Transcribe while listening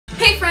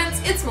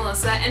it's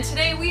Melissa, and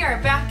today we are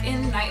back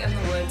in Night in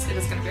the Woods. It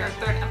is going to be our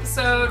third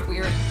episode. We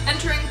are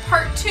entering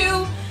part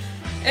 2,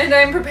 and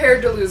I'm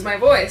prepared to lose my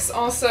voice.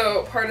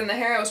 Also, pardon the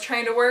hair, I was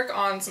trying to work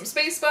on some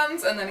space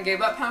buns, and then I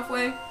gave up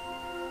halfway.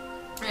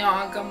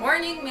 Aw, good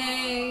morning,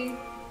 May.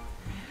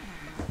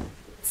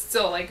 It's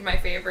still, like, my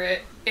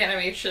favorite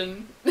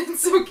animation.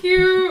 It's so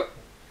cute.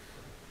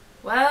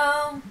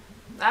 Well,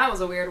 that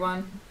was a weird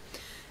one.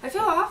 I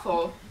feel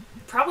awful.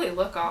 Probably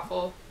look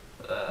awful.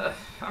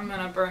 I'm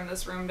gonna burn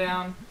this room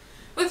down.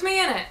 With me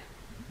in it.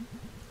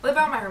 Live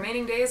out my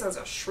remaining days as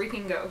a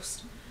shrieking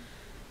ghost.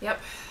 Yep.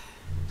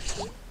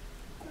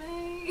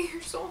 May,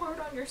 you're so hard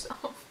on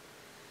yourself.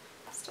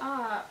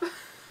 Stop.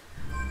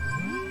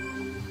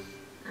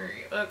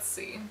 Alright, let's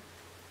see.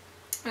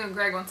 Oh,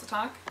 Greg wants to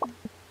talk.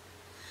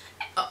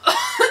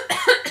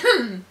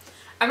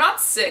 I'm not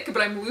sick,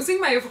 but I'm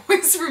losing my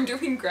voice from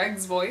doing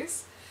Greg's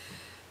voice.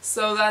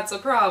 So that's a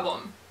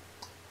problem.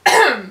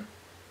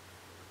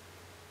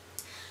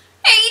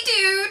 Hey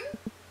dude!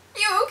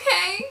 You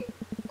okay?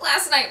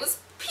 Last night was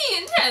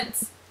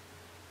intense.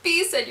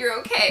 B said you're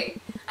okay.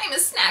 I'm a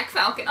snack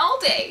falcon all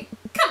day.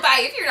 Come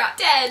by if you're not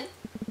dead.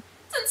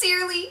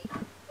 Sincerely,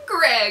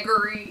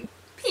 Gregory.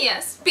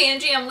 P.S.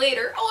 Band jam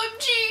later.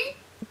 OMG!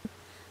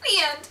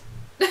 The end.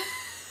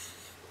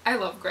 I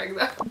love Greg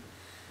though.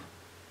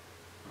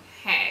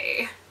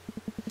 Hey.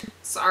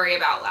 Sorry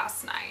about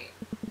last night.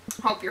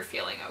 Hope you're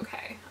feeling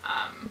okay.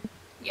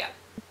 Yep.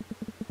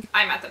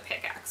 I'm at the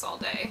pickaxe all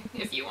day,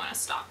 if you want to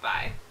stop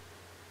by.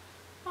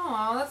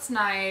 Oh, that's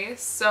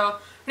nice. So,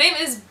 her name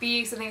is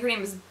B, because I think her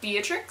name is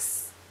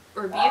Beatrix,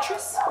 or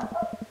Beatrice?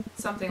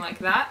 Something like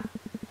that.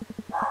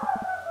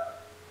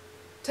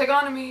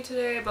 Tegonomy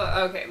today, but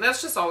okay,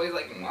 that's just always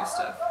like new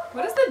stuff.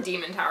 What is the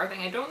demon tower thing?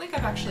 I don't think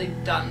I've actually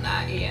done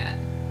that yet.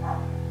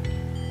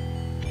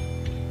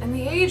 In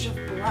the age of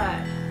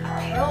blood, a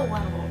pale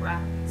one will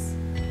rise,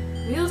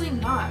 wielding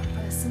naught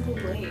but a simple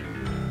blade.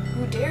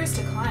 Who dares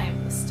to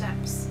climb the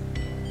steps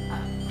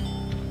up?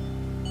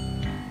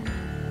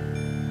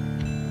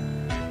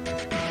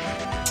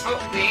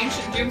 Oh, the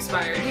ancient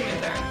Doomspire,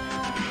 demon there.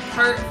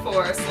 Part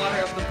 4,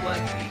 Slaughter of the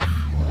Blood Thief.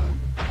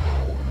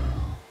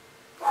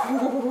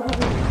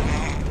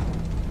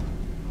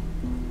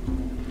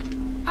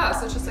 Oh,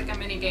 so it's just like a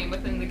mini game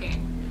within the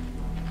game.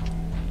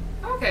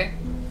 Okay.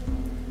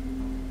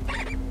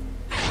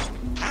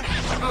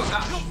 Oh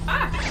gosh.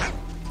 Ah!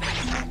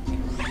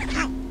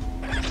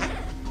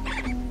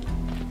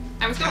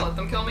 I was gonna let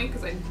them kill me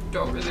because I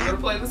don't really want to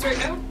play this right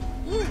now.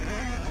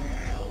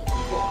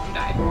 Cool, I'm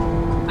died.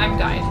 I'm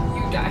died.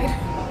 You died.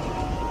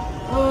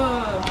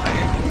 Oh, I'm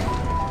tired.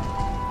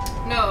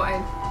 No,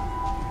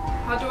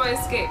 how do I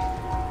escape?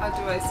 How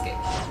do I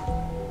escape?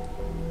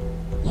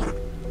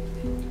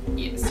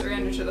 Yes,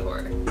 surrender to the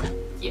horror.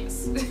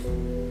 Yes.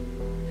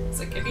 It's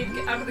like I need to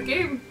get out of the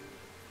game.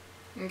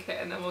 Okay,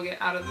 and then we'll get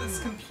out of this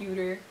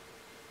computer.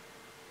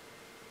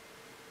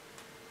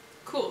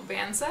 Cool,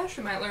 band sesh.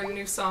 We might learn a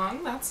new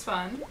song. That's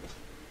fun.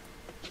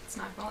 It's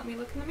not gonna let me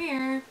look in the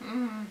mirror.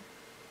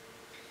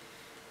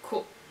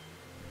 Cool.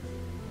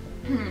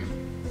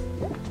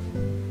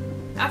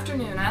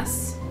 Afternoon,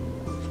 S.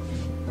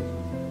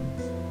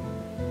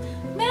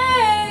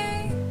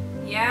 May!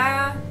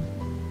 Yeah?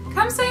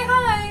 Come say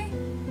hi!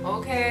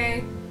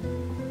 Okay.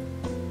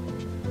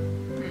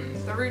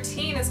 The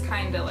routine is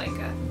kinda like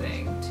a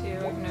thing, too,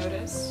 I've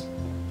noticed.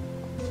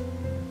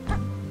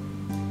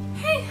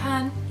 Hey,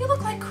 hun, you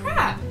look like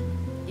crap.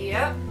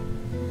 Yep.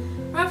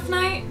 Rough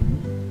night?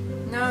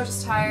 No,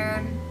 just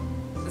tired.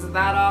 Is it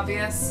that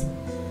obvious?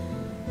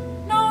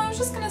 No, I was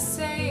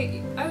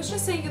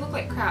just saying you look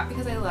like crap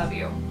because I love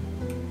you.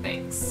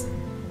 Thanks.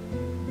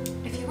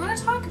 If you want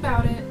to talk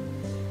about it,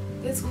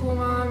 it's cool,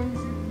 Mom.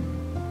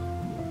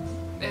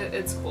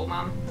 It's cool,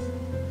 Mom.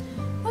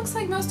 Looks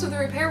like most of the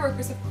repair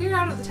workers have cleared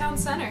out of the town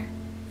center.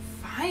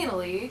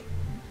 Finally.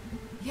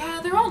 Yeah,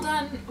 they're all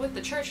done with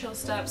the Churchill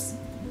steps.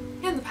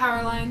 And the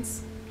power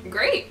lines.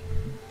 Great!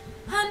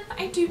 Hun,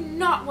 I do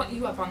not want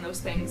you up on those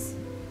things.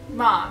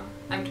 Mom,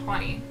 I'm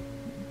 20.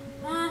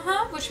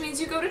 Uh-huh, which means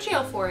you go to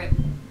jail for it.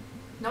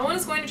 No one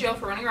is going to jail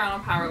for running around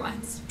on power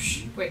lines.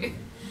 Psh, wait.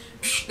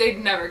 Psh, they'd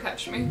never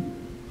catch me.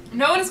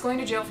 No one is going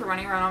to jail for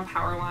running around on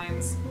power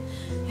lines.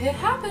 It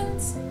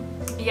happens.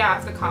 Yeah,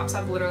 if the cops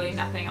have literally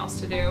nothing else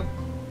to do.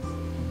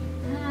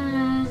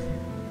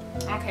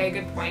 Okay,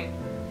 good point.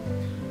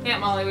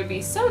 Aunt Molly would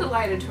be so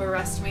delighted to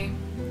arrest me.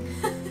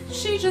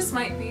 She just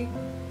might be.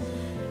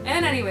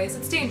 And anyways,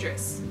 it's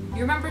dangerous.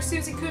 You remember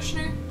Susie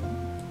Kushner?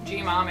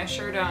 Gee, Mom, I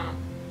sure don't.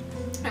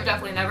 I've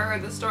definitely never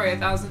heard this story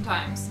 1,000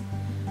 times.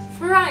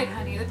 Fried,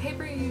 honey. The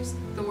paper used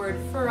the word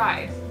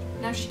fried.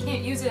 Now she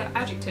can't use it as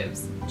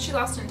adjectives. She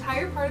lost an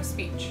entire part of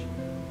speech.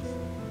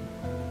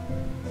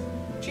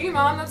 Gee,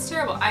 Mom, that's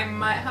terrible. I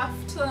might have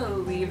to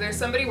leave. There's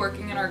somebody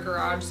working in our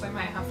garage, so I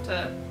might have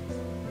to...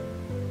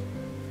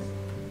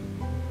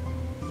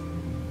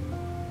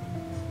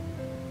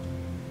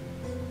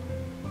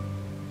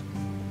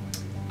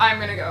 I'm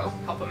gonna go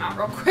help him out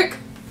real quick.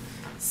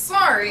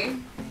 Sorry.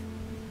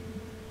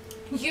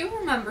 You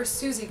remember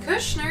Susie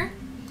Kushner?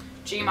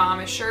 Gee, Mom,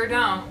 I sure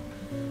don't.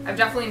 I've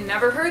definitely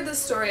never heard this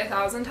story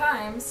 1,000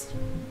 times.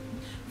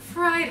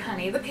 Fried,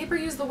 honey. The paper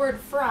used the word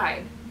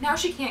fried. Now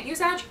she can't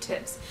use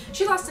adjectives.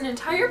 She lost an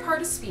entire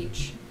part of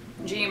speech.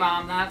 Gee,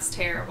 Mom, that's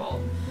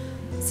terrible.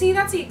 See,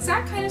 that's the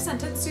exact kind of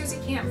sentence Susie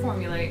can't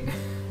formulate.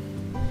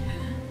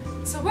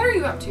 So what are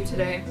you up to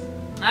today?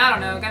 I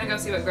don't know. Gonna go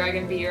see what Greg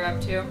and Bea are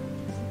up to.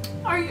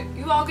 Are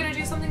you all gonna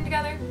do something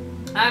together?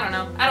 I don't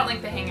know. I don't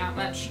think they hang out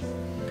much.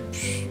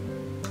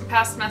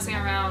 Past messing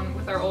around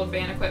with our old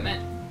van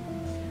equipment.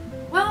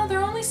 Well, there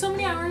are only so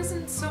many hours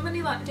and so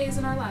many days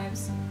in our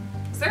lives.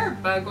 Is there a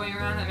bug going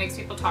around that makes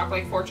people talk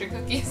like fortune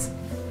cookies?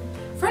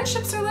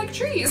 Friendships are like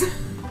trees.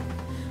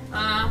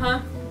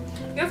 Uh-huh.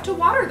 You have to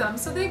water them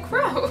so they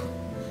grow.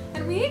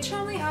 And we each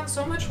only have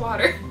so much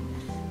water.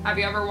 Have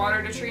you ever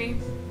watered a tree?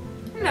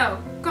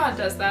 No, God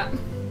does that.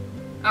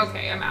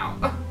 Okay, I'm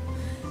out.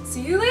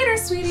 See you later,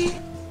 sweetie.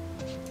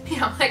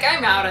 Yeah, like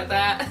I'm out at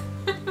that.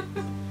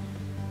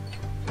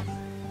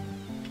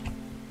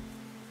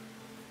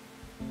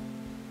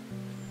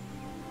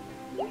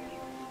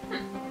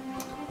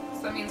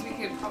 So that means we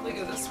could probably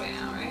go this way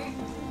now, right?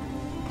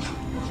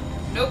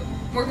 Nope,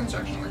 more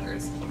construction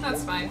workers.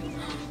 That's fine.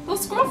 Little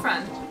squirrel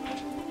friend.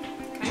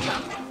 Can I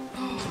jump?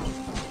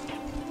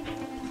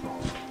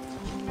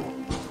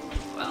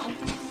 Well,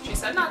 she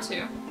said not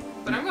to,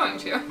 but I'm going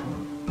to.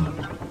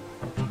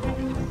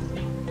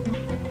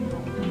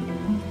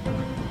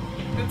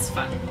 It's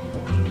fun.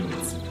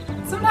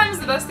 Sometimes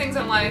the best things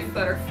in life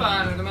that are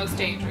fun are the most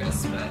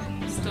dangerous, but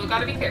still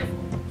gotta be careful.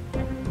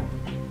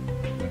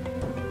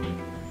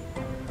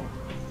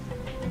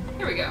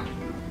 Here we go.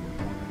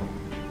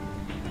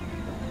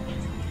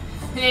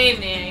 Hey,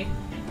 May.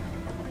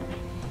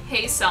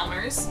 Hey,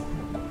 Selmers.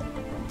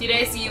 Did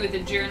I see you with the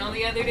journal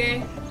the other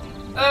day?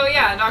 Oh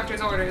yeah,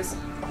 doctor's orders.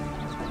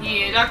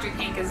 Yeah, Dr.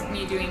 Hank has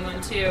me doing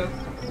one too.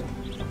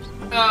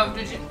 Oh,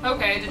 did you?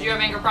 Okay, did you have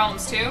anger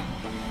problems too?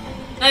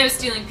 I was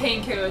stealing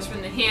painkillers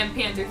from the Ham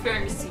Panther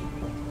Pharmacy.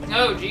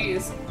 Oh,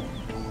 jeez.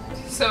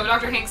 So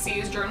Dr. Hank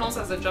sees journals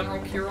as a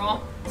general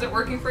cure-all. Is it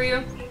working for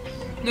you?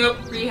 Nope,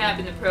 rehab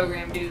in the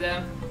program do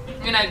though.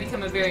 And I've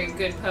become a very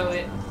good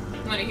poet.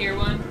 Wanna hear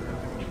one?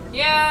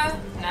 Yeah?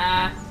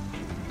 Nah.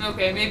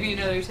 Okay, maybe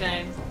another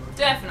time.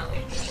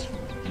 Definitely.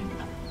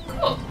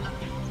 Cool.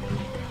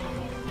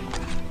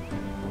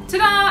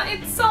 Ta-da!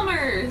 It's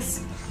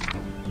Summers!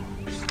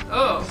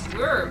 Oh,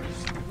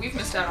 we've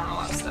missed out on a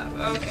lot of stuff.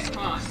 Okay,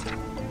 come on.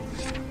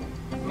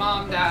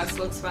 Mom, Dad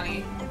looks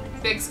funny.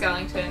 Big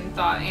Skellington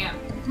thought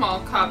Aunt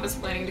Mall Cop is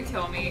planning to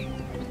kill me.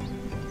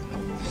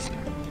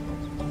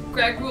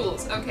 Gregg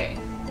rules. Okay.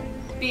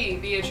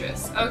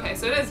 Beatrice. Okay,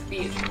 so it is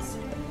Beatrice.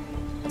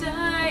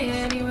 Die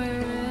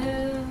anywhere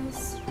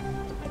else.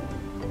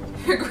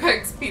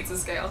 Greg's pizza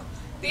scale.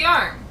 The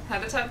arm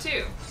had a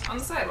tattoo on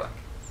the sidewalk.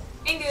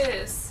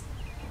 Angus.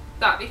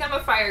 Thought become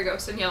a fire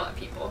ghost and yell at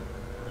people.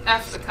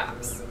 F the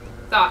cops.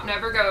 Thought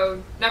never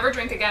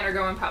drink again or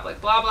go in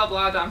public. Blah blah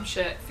blah, dumb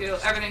shit.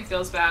 Everything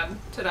feels bad.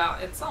 Ta-da,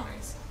 it's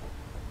Summers.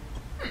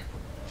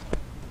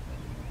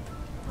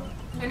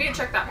 I need to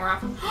check that more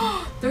often.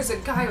 There's a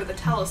guy with a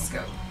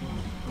telescope.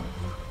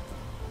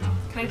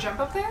 Can I jump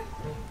up there?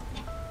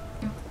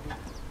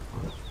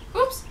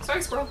 Oops,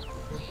 sorry squirrel.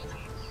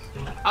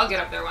 I'll get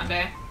up there one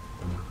day.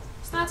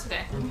 It's not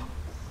today.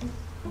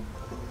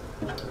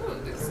 Ooh,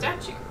 there's a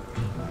statue.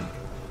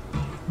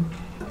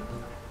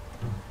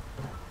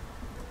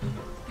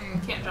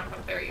 Can't jump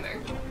up there either.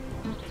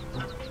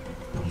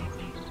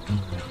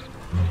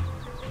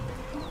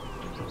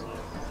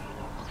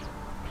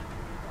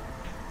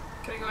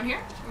 Can I go in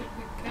here?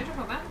 Can I jump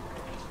on that?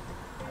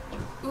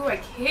 Ooh, I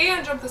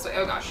can jump this way.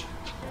 Oh gosh.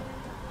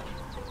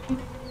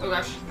 Oh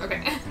gosh.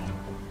 Okay.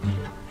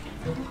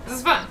 This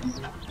is fun.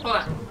 Hold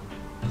on.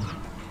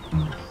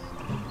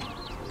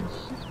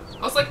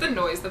 Also like the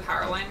noise the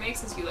power line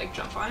makes as you like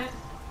jump on it.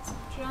 So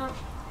jump.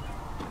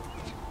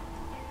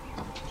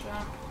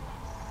 Jump.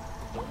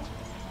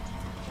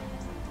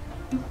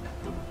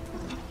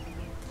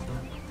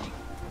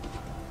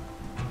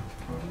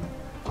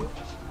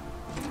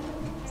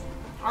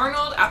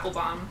 Arnold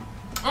Applebaum.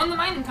 Owned the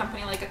mining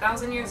company like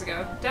 1,000 years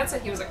ago. Dad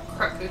said he was a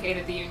crook who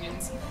hated the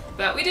unions.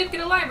 But we did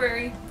get a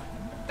library.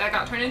 That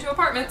got turned into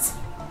apartments.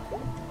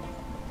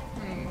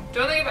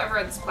 Don't think I've ever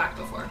read this plaque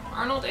before.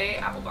 Arnold A.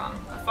 Applebaum.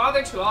 A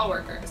father to all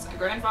workers. A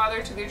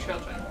grandfather to their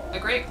children. A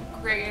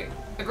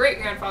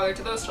great-grandfather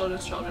to those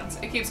children's children.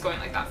 It keeps going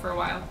like that for a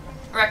while.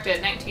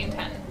 Erected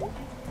 1910.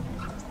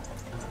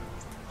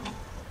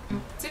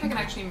 Let's see if I can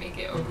actually make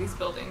it over these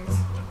buildings.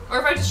 Or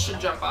if I just should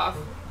jump off.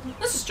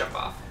 Let's just jump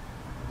off.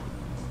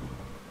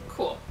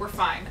 Cool, we're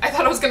fine. I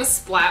thought I was gonna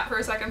splat for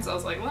a second, so I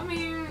was like, let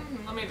me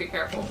be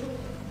careful.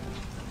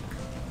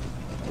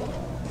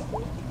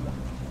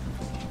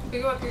 Can we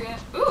go up here yet?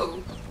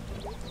 Ooh!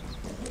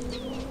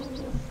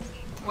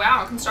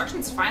 Wow,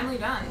 construction's finally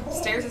done.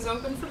 Stairs is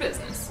open for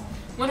business.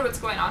 Wonder what's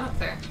going on up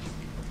there.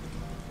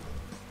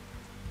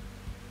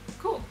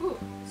 Cool, ooh.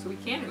 So we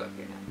can go up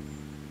here now.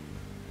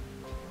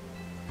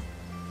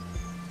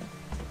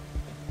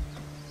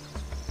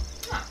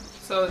 Ah,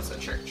 so it's a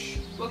church.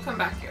 We'll come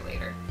back here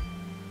later.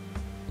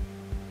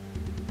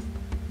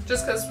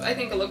 Just because I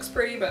think it looks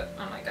pretty, but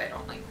I'm like, I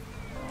don't like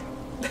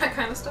that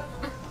kind of stuff.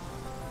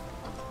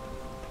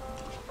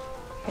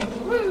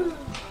 Woo!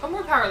 Oh,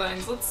 more power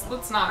lines.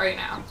 Let's not right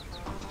now.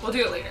 We'll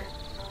do it later.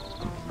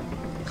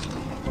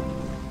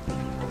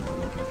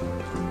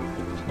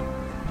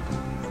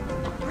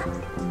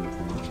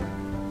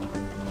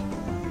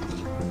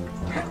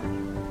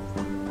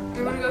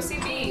 We want to go see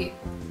B.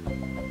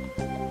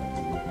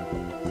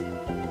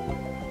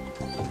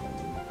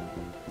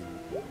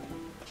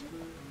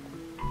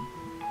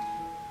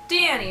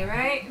 Danny,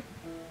 right?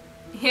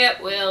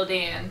 Yep, Will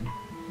Dan.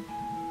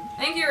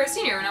 I think you were a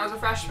senior when I was a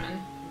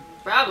freshman.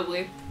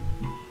 Probably.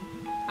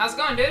 How's it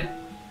going, dude?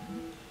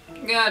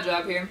 Got a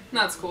job here.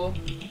 That's cool.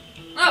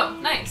 Oh,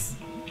 nice.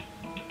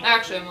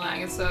 Actually, I'm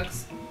lying. It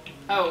sucks.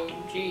 Oh,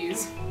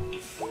 jeez.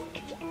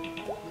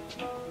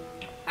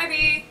 Hi,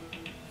 B.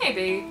 Hey,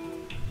 B.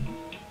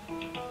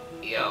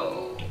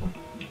 Yo.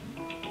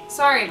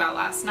 Sorry about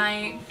last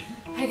night.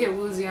 I get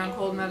woozy on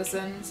cold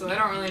medicine, so I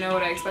don't really know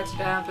what I expected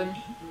to happen.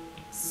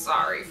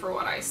 Sorry for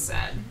what I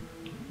said.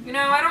 You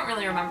know, I don't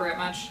really remember it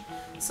much,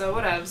 so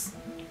whatevs.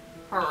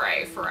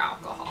 Hooray for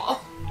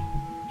alcohol.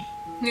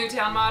 New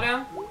town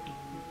motto?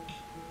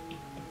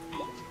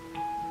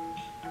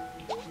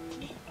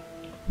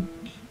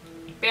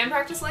 Band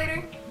practice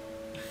later?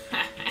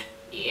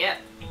 Yep.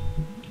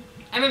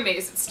 I'm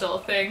amazed it's still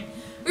a thing.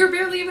 We were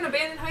barely even a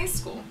band in high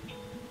school.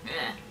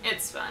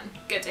 It's fun.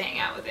 Get to hang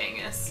out with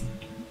Angus.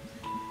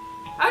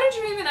 How did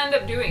you even end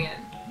up doing it?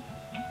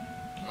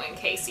 When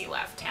Casey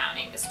left town,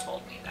 Angus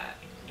told me that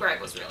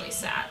Gregg was really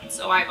sad,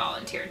 so I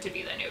volunteered to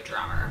be the new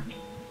drummer.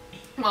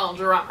 Well,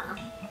 drummer.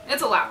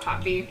 It's a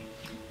laptop bee.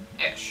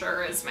 It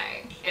sure is,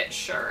 May. It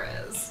sure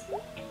is.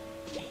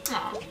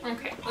 Oh,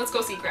 okay. Let's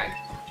go see Gregg.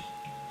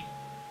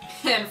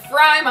 And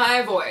fry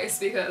my voice,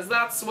 because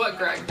that's what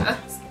Gregg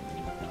does.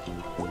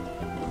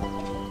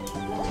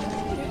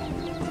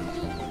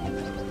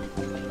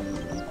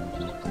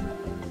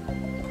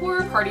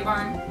 Poor party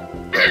barn.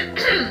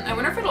 I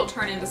wonder if it'll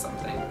turn into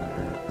something.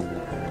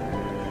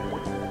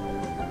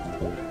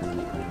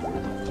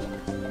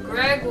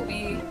 Gregg will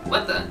be...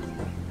 What the?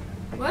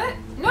 What?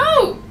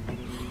 No!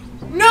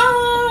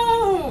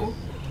 No!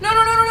 No,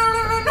 no, no, no, no,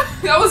 no, no, no!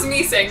 That was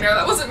me saying no.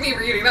 That wasn't me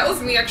reading. That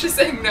was me actually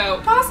saying no.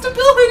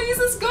 Possibilities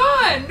is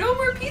gone! No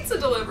more pizza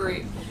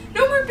delivery.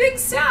 No more Big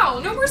Sal.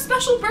 No more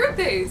special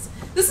birthdays.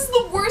 This is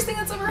the worst thing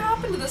that's ever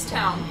happened to this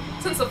town.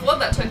 Since the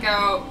flood that took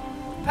out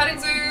petting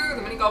zoo,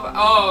 the mini golf,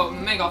 the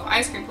mini golf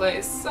ice cream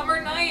place,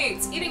 summer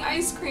nights, eating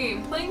ice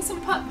cream, playing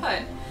some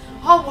putt-putt.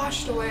 All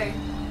washed away.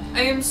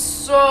 I am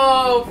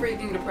so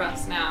freaking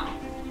depressed now.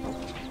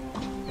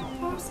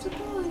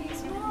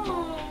 Possibilities,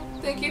 no.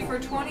 Thank you for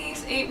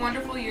 28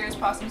 wonderful years,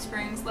 Possum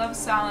Springs. Love,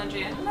 Sal and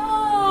Jan.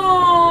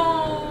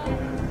 No!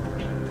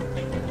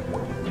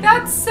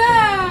 That's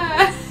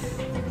sad!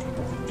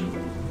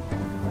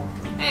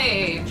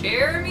 Hey,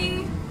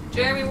 Jeremy?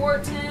 Jeremy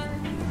Wharton?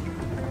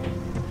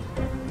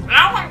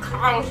 No one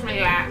calls me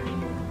that.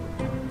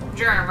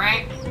 Germ,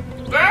 right?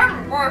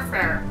 Germ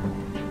warfare.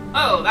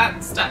 Oh,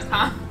 that stuck,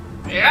 huh?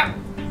 Yep.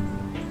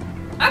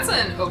 That's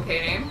an okay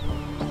name.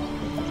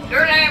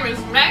 Your name is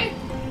May?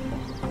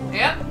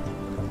 Yep.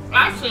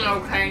 That's an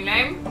okay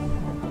name.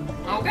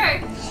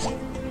 Okay.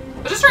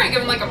 I was just trying to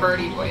give him like a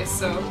birdie voice,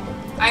 so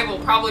I will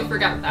probably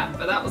forget that,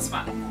 but that was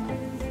fun.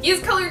 He has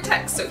colored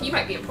text, so he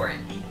might be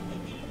important.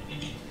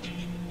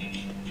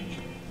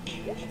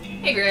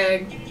 Hey,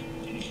 Gregg.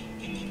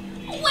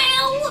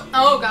 Well...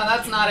 Oh god,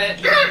 that's not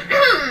it.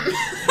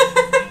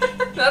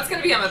 That's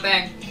gonna become a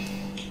thing.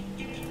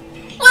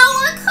 Well,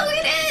 look who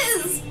it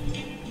is!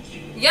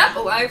 Yep,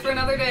 alive for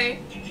another day.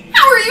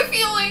 How are you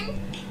feeling?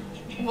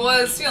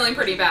 Was feeling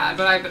pretty bad,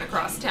 but I've been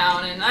across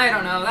town and I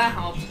don't know, that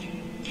helped.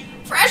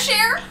 Fresh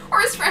air?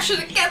 Or as fresh as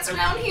it gets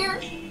around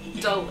here?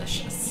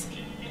 Delicious.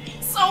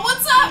 So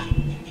what's up?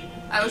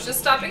 I was just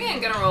stopping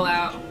in, gonna roll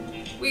out.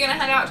 We gonna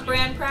head out to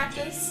band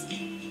practice?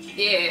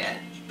 Yeah,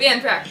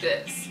 band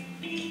practice.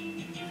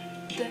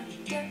 Da,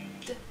 da,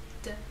 da,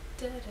 da,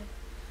 da,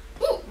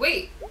 da. Ooh,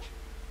 wait.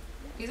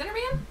 He's in a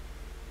band?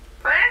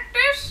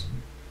 Practice?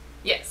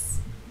 Yes.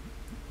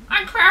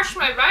 I crashed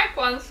my bike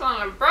once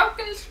on a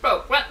broken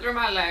spoke, went through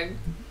my leg.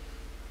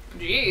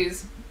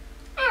 Jeez.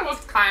 That was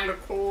kinda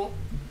cool.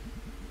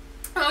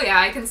 Oh yeah,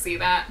 I can see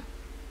that.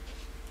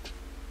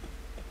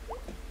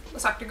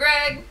 Let's talk to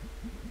Gregg.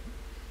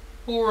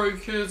 Alright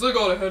kids, I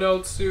gotta head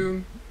out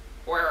soon.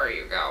 Where are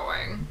you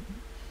going?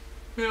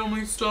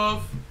 Family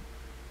stuff.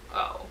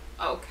 Oh,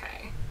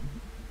 okay.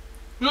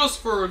 Just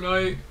for a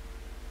night.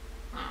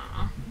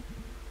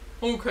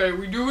 Okay,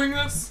 we doing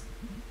this?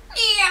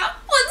 Yeah,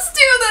 let's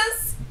do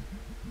this!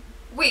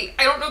 Wait,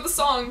 I don't know the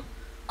song.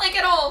 Like,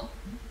 at all.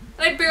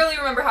 And I barely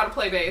remember how to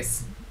play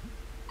bass.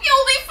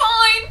 You'll be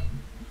fine!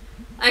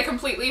 I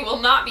completely will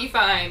not be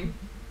fine.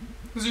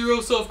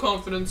 Zero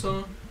self-confidence,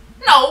 huh?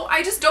 No,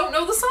 I just don't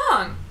know the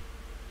song.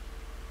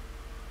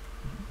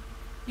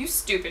 You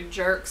stupid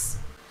jerks.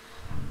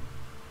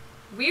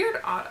 Weird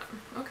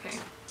Autumn. Okay.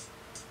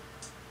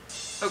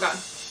 Oh god.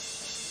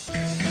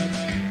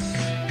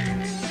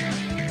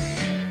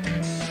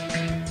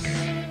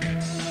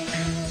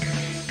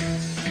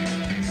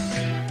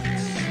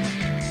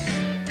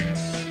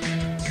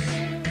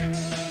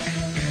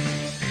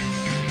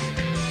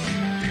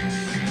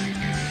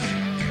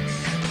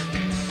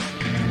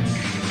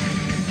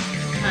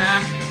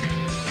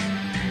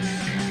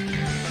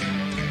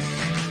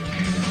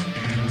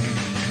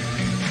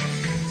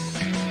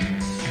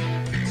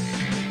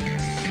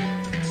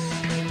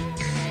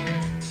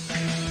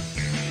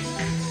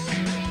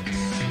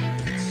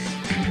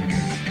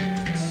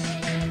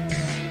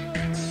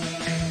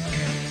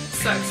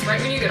 sucks. Right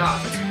when you get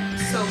off,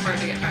 it's so hard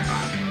to get back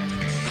on.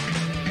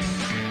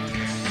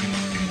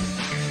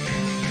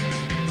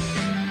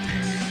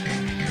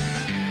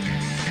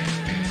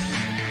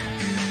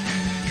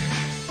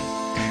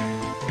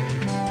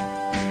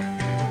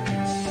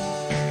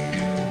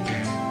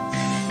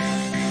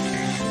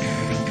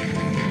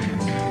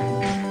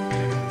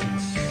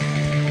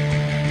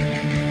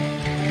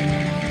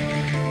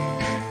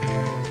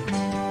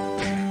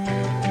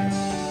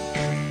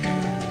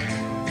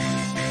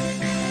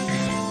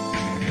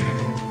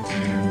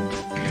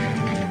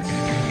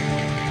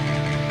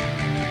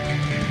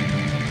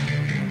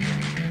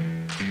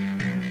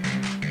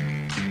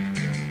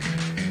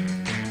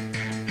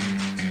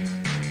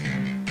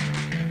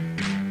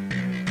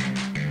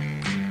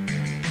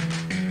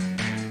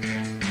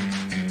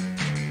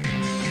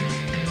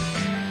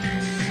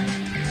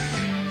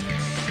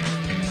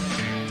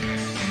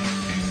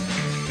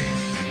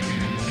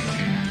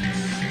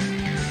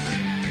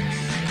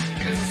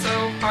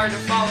 Hard to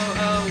follow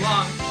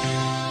along.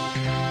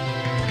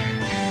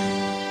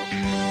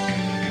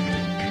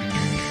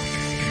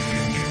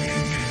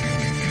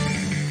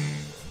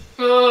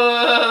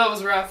 That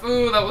was rough.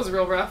 Ooh, that was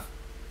real rough.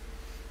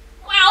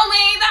 Wow,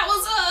 me, that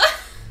was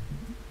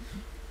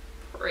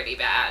pretty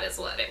bad is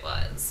what it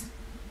was.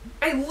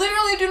 I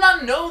literally do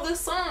not know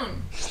this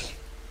song.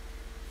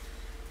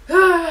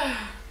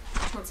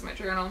 What's my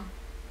journal?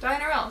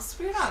 Dine or else.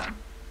 Weird autumn.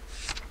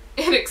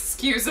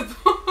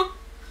 Inexcusable.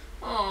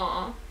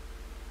 Aww.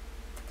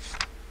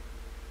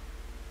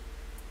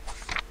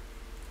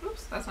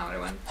 Oops, that's not what I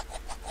wanted.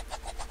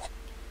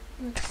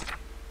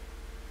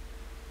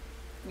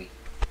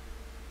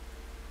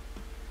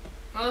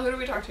 Well, who do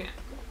we talk to now?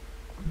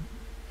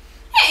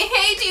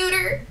 Hey,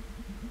 Tutor!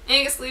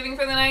 Angus leaving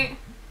for the night?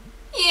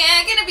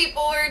 Yeah, gonna be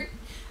bored.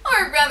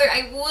 Or rather,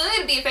 I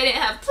would be if I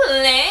didn't have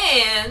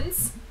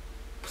plans.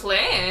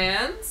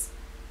 Plans?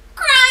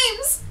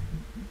 Crimes!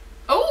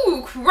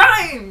 Oh,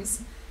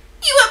 crimes!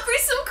 You up for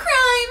some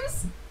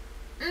crimes?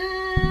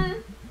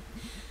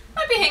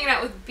 Might be hanging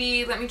out with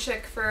B. Let me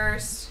check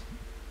first.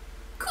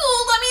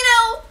 Cool, let me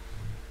know!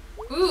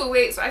 Ooh,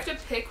 wait, so I have to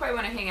pick who I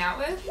want to hang out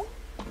with?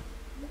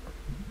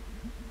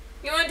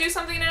 You want to do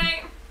something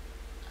tonight?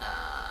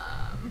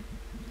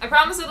 I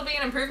promise it'll be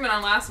an improvement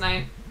on last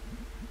night.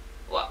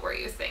 What were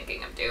you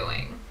thinking of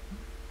doing?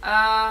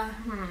 Want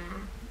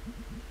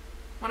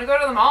to go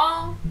to the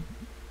mall?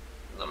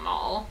 The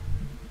mall?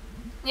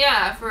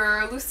 Yeah,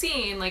 for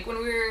Lucine, like when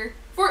we were...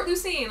 Fort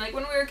Lucine, like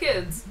when we were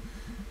kids.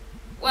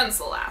 When's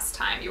the last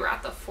time you were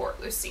at the Fort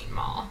Lucine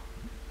Mall?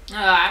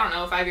 I don't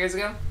know, 5 years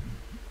ago?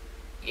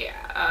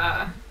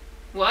 Yeah,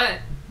 what?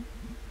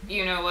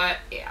 You know what?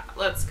 Yeah,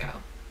 let's go.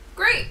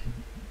 Great!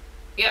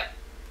 Yep,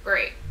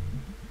 great.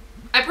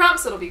 I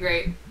promise it'll be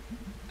great.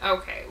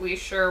 Okay, we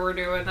sure we're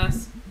doing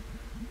this?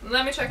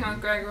 Let me check in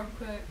with Gregg real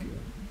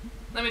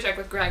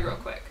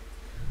quick.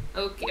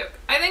 Okie doke.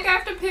 I think I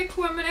have to pick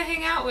who I'm gonna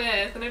hang out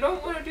with, and I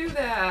don't want to do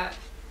that.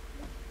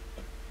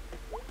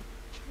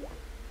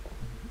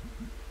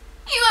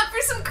 You up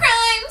for some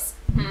crimes?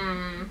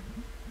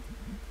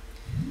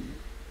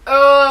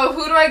 Oh,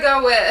 who do I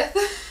go with?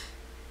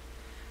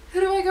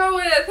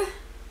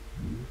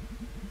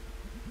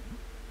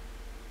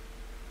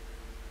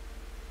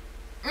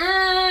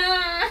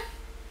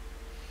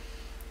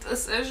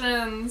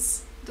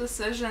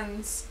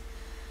 Decisions.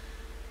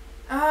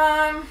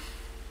 I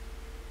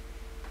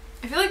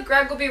feel like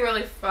Gregg will be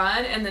really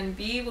fun, and then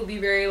B will be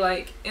very,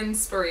 like,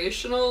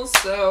 inspirational,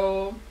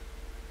 so...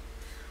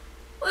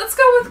 Let's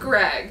go with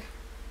Gregg.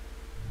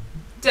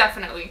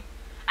 Definitely.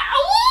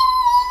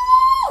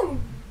 Ow!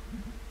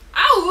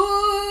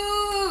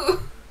 Ow!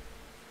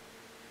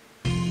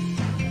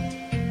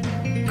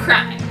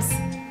 Crimes.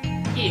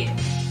 Yeah.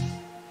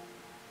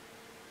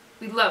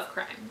 We love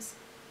crimes.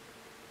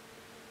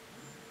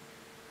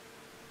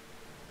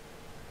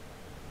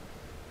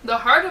 The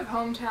heart of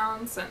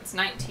hometown since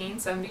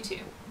 1972.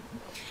 And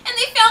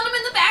they found him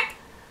in the back,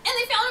 and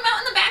they found him out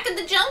in the back of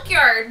the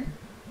junkyard.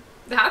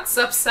 That's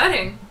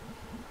upsetting.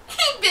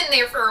 He'd been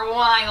there for a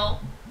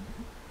while.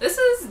 This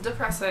is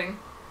depressing.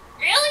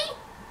 Really?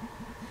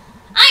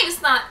 I just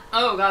thought...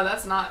 Oh god,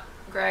 that's not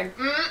Gregg.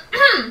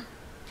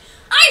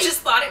 I just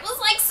thought it was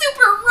like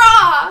super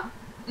raw.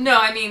 No,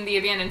 I mean the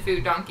abandoned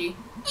food donkey.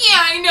 Yeah,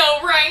 I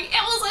know, right? It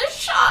was a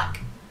shock.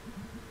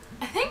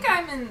 I think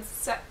I'm in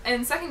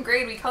second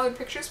grade. We colored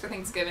pictures for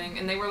Thanksgiving,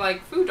 and they were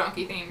like food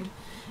donkey themed.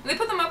 And they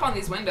put them up on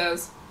these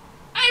windows.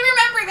 I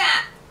remember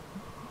that.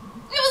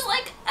 It was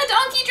like a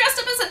donkey dressed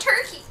up as a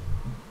turkey.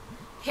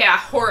 Yeah,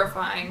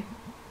 horrifying.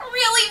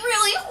 Really,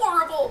 really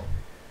horrible.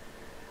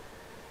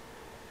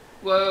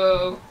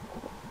 Whoa.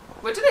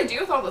 What do they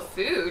do with all the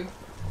food?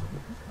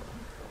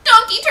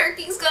 Donkey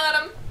turkeys got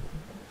them.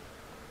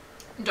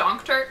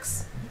 Donk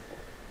turks?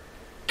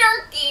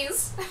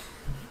 Turkeys.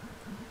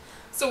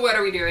 So what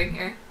are we doing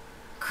here?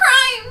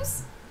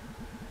 Crimes!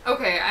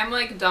 Okay, I'm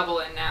like double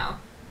in now.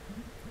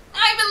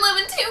 I've been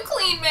living too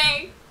clean,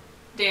 May.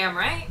 Damn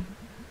right.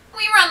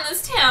 We run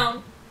this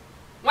town.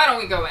 Why don't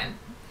we go in?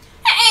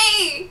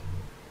 Hey!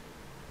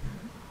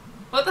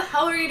 What the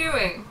hell are you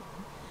doing?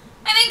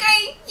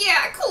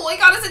 I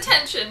got his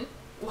attention.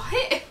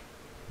 What?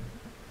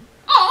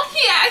 Oh,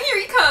 yeah, here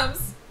he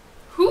comes.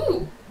 Who?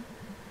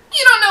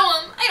 You don't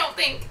know him, I don't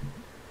think.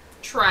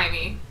 Try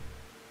me.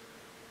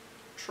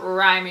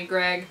 Try me,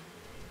 Gregg.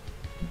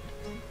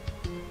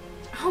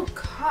 Oh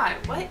god,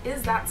 what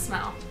is that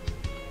smell?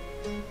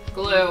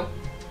 Glue.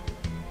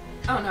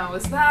 Oh no,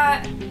 is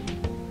that...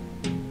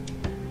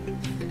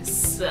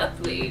 Sup,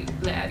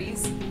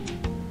 laddies?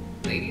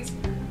 Ladies?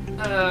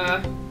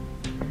 I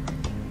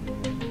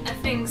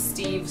think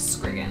Steve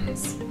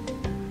Scriggins.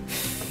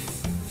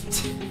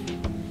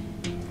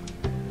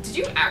 Did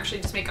you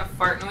actually just make a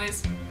fart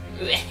noise?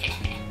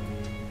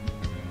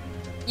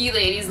 You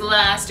ladies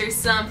lost or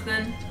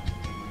something?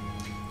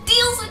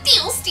 Deal's a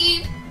deal,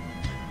 Steve!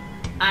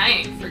 I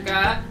ain't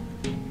forgot.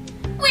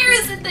 Where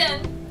is it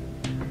then?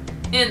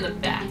 In the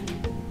back.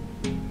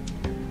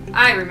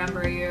 I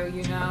remember you,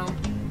 you know.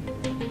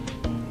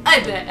 I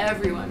bet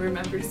everyone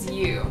remembers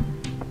you.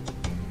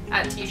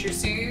 That teacher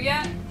sue you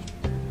yet?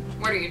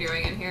 What are you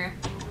doing in here?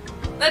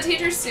 That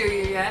teacher sue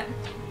you yet?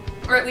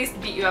 Or at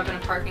least beat you up in a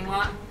parking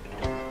lot?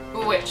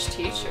 Which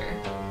teacher?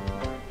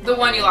 The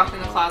one you locked in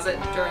the closet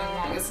during the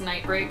longest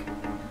night break?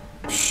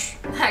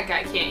 Psh, that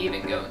guy can't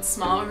even go in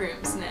small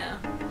rooms now.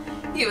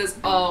 He was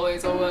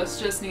always a wuss,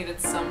 just needed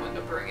someone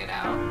to bring it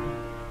out.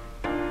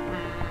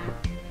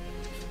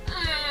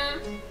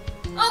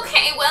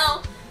 Okay,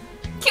 well,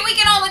 can we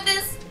get on with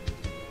this?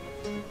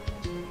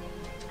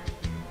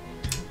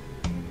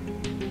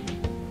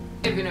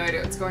 I have no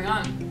idea what's going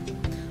on.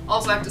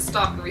 Also, I have to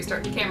stop and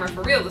restart the camera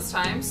for real this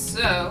time,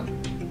 so...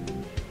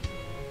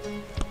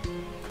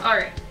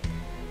 Alright.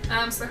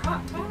 So they're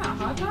talking about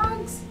hot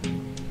dogs?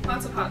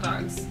 Lots of hot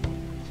dogs.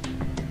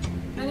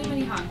 Many,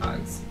 many hot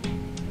dogs.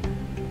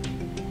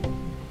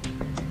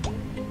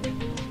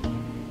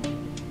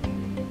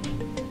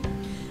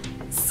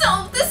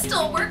 So, this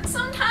still works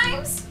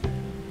sometimes?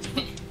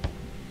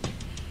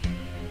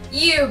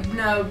 You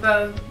know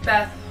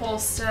Beth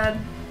Holstead.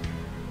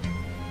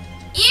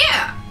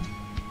 Yeah!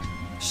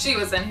 She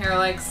was in here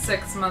like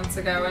 6 months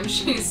ago and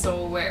she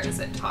still wears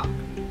it top.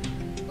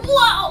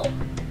 Whoa!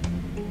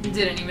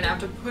 Didn't even have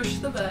to push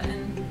the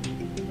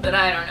button. But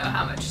I don't know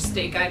how much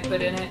steak I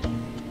put in it.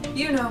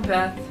 You know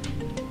Beth.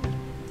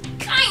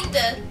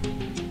 Kinda.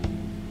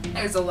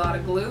 There's a lot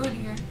of glue in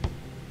here.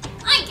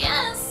 I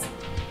guess.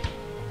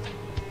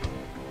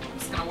 I'm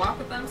just gonna walk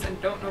with them because I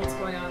don't know what's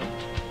going on.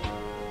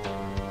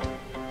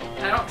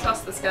 I don't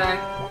trust this guy.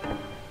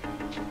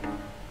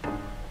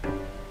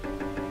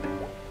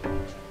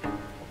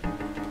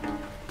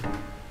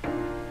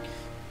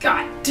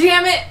 God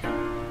damn it!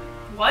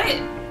 What?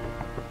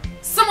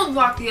 Someone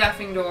locked the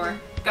effing door.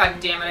 God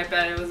damn it, I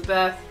bet it was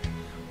Beth.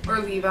 Or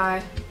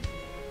Levi.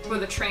 Or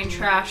the train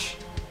trash.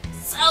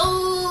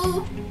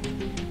 So...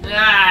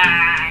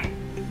 Ah!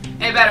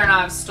 They better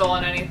not have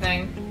stolen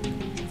anything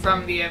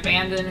from the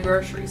abandoned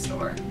grocery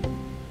store.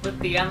 With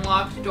the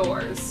unlocked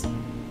doors.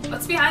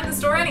 What's behind this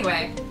door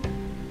anyway?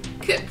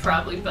 Could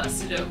probably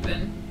bust it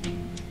open.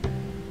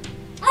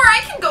 Or I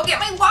can go get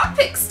my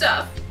lockpick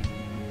stuff!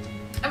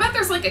 I bet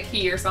there's like a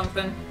key or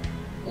something.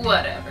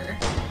 Whatever.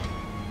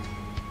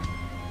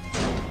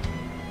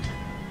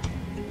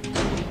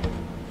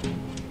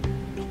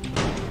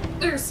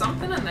 There's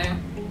something in there.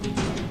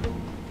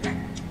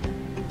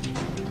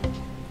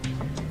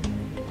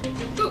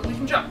 Ooh, we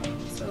can jump.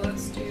 So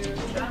let's do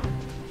jump.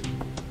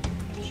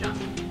 Jump.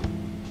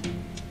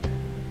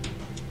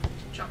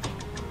 Jump.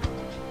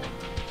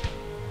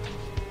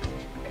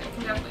 Okay, I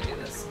can definitely do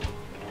this.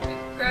 Wait,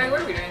 Gregg,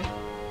 what are we doing?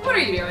 What are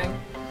you doing?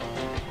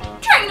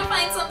 Trying to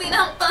find something to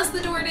help bust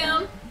the door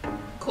down.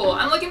 Cool,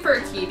 I'm looking for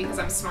a key because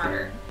I'm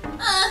smarter.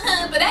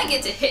 But I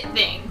get to hit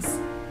things.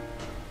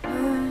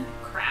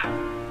 Crap.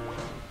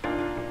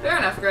 Fair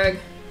enough, Gregg.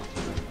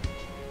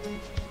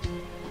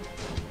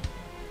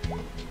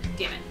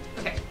 Damn it.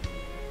 Okay.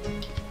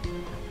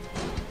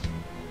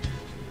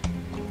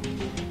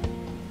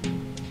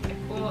 Okay,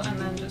 cool, and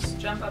then just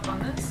jump up on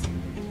this.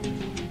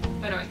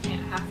 Oh no, I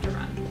can't. I have to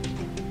run.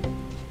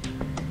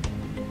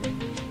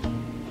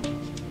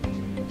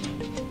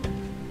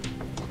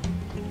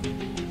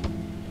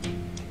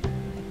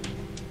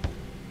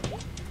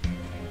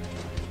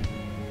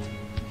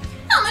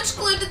 How much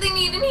glue did they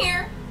need in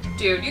here?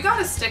 Dude, you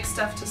gotta stick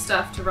stuff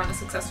to run a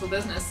successful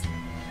business.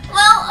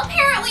 Well,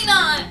 apparently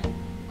not.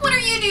 What are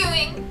you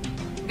doing?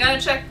 Gotta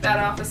check that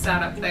office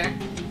sat up there.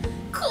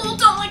 Cool,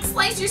 don't like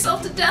slice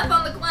yourself to death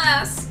on the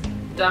glass.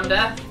 Dumb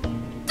death.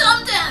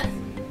 Dumb death!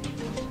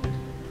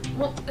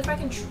 Well, if I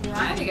can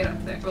try to get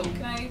up there. Oh,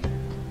 can I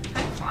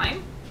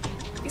climb?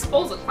 These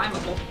poles look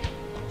climbable.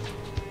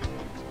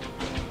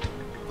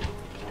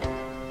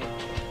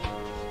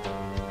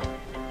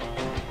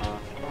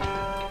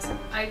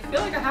 I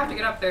feel like I have to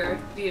get up there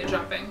via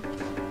jumping.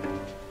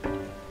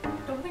 I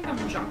don't think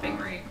I'm jumping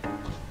right.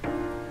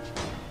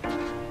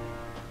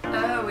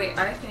 Oh, wait,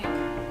 I think...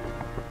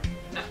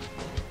 No.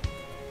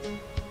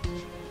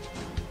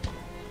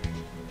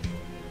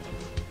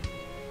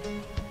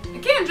 I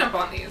can't jump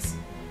on these.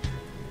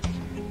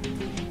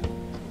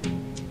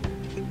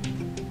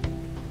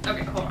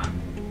 Okay, hold on.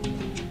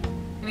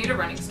 I need a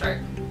running start.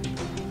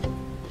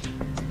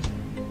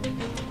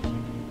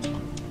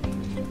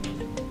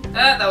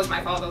 That was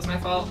my fault, that was my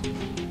fault.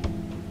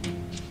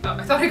 Oh,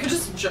 I thought I could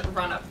just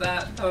run up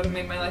that. That would have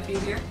made my life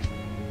easier.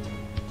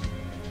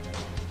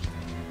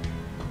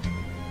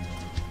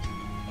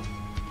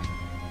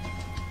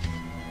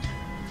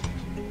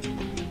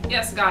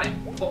 Yes, got it.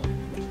 Cool.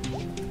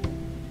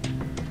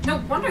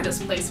 No wonder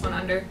this place went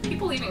under.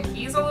 People leaving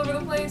keys all over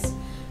the place.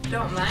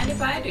 Don't mind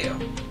if I do.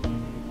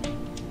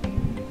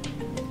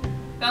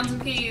 Found some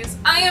keys.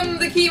 I am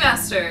the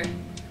keymaster.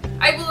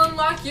 I will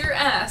unlock your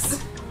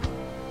ass.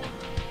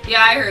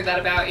 Yeah, I heard that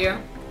about you.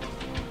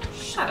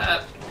 Shut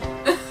up.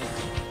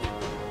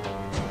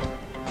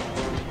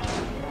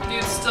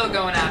 Dude's still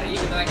going at it,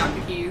 even though I got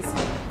the keys.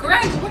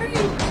 Gregg, what are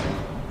you...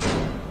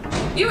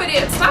 You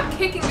idiot, stop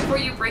kicking before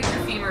you break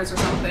your femurs or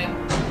something.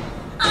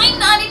 I'm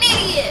not an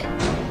idiot!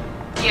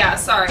 Yeah,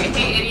 sorry.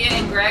 Hey, idiot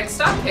and Gregg,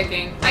 stop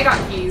kicking. I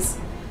got keys.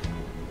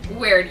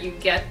 Where do you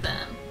get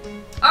them?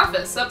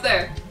 Office, up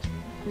there.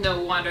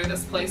 No wonder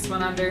this place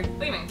went under.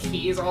 Leaving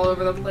keys all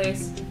over the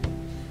place.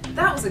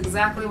 That was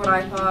exactly what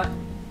I thought.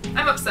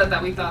 I'm upset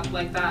that we thought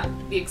like that.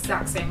 The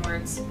exact same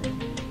words.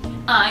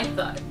 I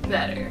thought it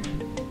better.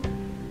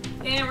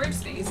 And we're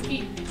just gonna use a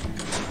key.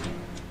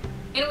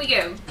 In we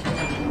go.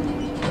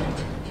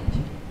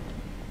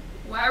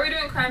 Why are we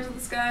doing crimes with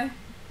this guy?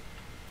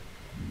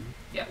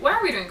 Yeah, why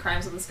are we doing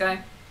crimes with this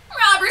guy?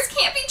 Robbers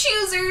can't be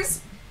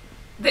choosers!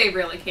 They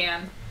really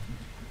can.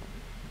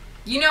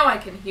 You know I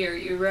can hear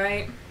you,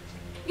 right?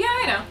 Yeah,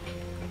 I know.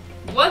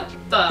 What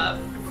the...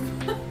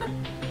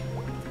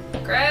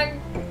 Gregg?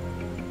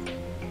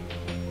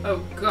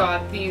 Oh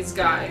god, these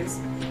guys.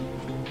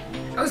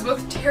 I was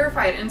both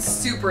terrified and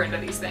super into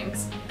these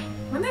things.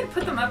 When they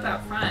put them up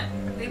out front,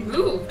 they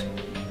moved.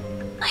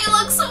 I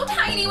look so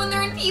tiny when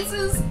they're in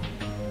pieces.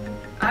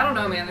 I don't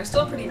know, man. They're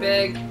still pretty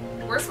big.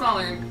 We're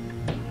smaller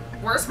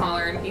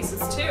in pieces,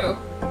 too.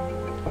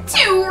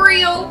 Too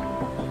real!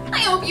 I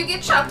hope you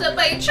get chopped up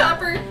by a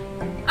chopper.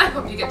 I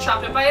hope you get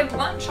chopped up by a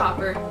blunt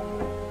chopper.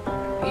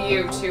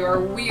 You two are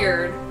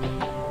weird.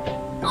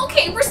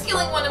 Okay, we're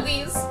stealing one of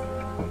these.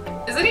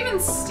 Is it even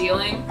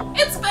stealing?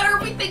 It's better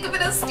if we think of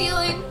it as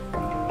stealing.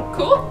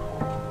 Cool.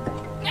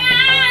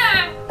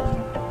 Ah!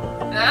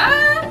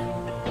 Ah!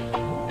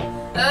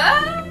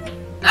 Ah!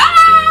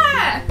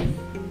 Ah!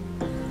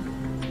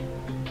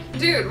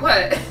 Dude,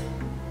 what?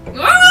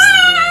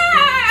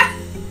 Ah!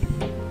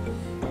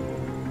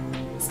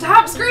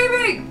 Stop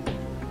screaming!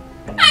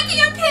 I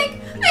can't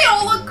pick! They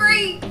all look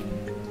great!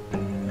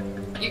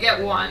 You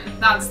get one.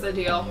 That's the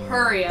deal.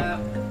 Hurry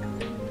up.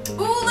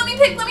 Ooh, let me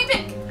pick, let me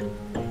pick!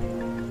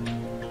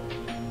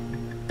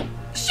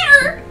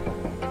 Sure!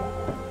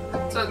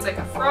 So it's like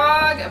a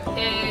frog, a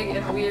pig,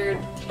 and a weird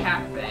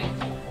cat thing.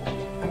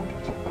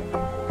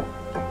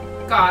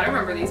 God, I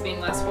remember these being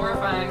less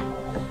horrifying.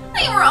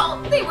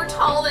 They were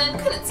tall then,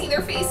 couldn't see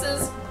their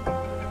faces.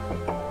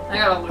 I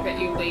gotta look at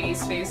you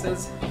ladies'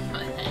 faces.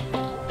 I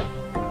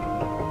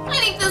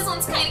think this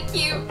one's kinda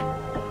cute.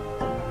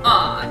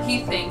 Aw,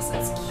 he thinks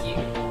it's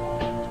cute.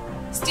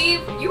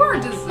 Steve, you are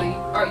a disease.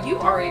 You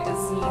are a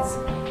disease.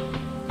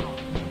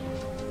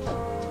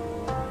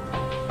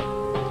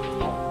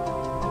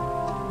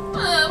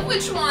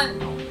 Which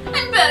one?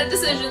 I'm bad at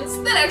decisions.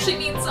 That actually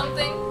means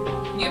something.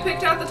 You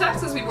picked out the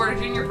Texas we wore to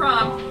junior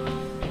prom.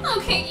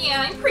 Okay,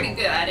 yeah, I'm pretty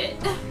good at it.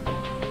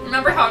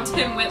 Remember how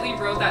Tim Whitley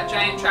rode that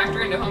giant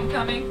tractor into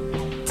homecoming?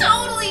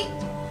 Totally!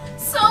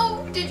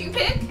 So, did you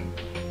pick?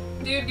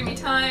 Dude, give me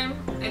time.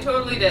 I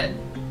totally did.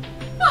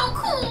 Oh,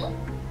 cool!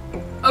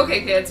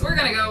 Okay, kids, we're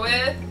gonna go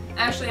with...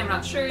 Actually, I'm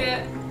not sure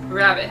yet.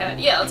 Rabbit Head.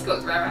 Yeah, let's go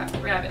with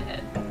Rabbit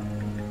Head.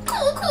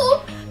 Cool,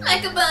 cool!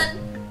 Mecha Bun!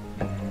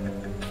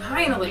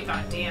 Finally,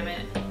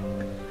 goddammit.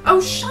 Oh,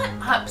 shut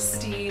up,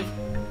 Steve.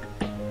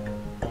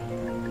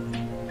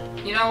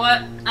 You know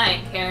what? I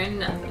ain't caring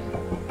nothing.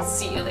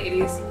 See you,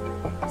 ladies.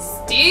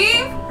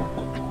 Steve?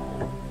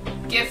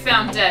 Get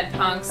found dead,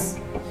 punks.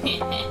 He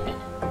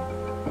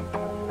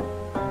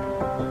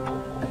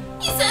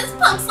says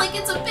punks like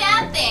it's a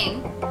bad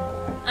thing.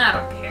 I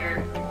don't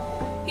care.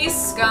 He's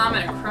scum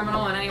and a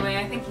criminal, and anyway,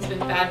 I think he's been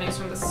bad news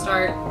from the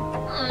start.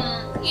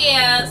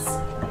 Yes.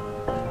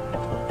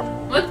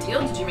 What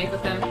deal did you make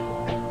with him?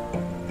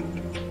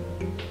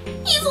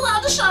 He's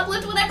allowed to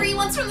shoplift whatever he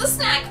wants from the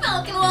snack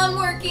falcon while I'm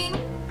working.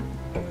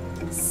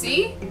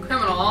 See?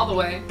 Criminal all the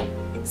way.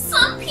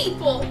 Some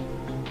people.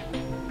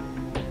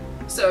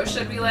 So,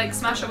 should we, like,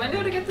 smash a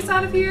window to get this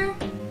out of here?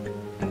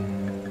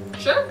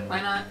 Sure,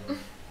 why not?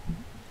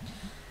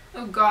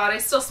 Oh god, I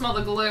still smell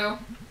the glue.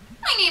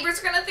 My neighbors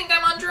are gonna think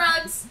I'm on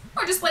drugs.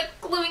 Or just, like,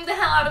 gluing the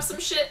hell out of some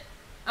shit.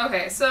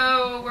 Okay,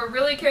 so we're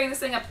really carrying this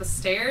thing up the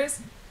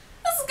stairs?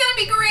 This is gonna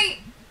be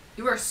great.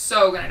 You are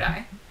so gonna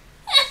die.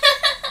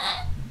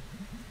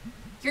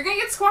 You're gonna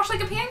get squashed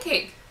like a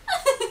pancake.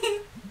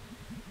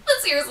 But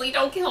seriously,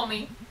 don't kill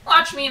me.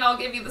 Watch me and I'll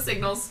give you the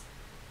signals.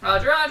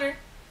 Roger, roger.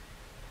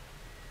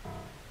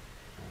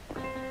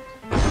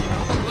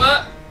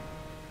 What?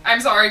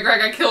 I'm sorry,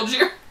 Gregg, I killed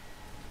you.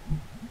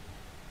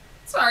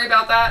 Sorry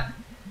about that.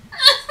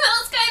 That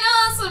was kinda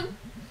awesome.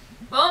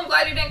 Well, I'm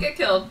glad you didn't get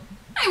killed.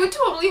 I would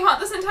totally haunt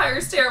this entire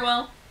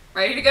stairwell.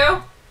 Ready to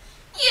go?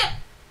 Yep.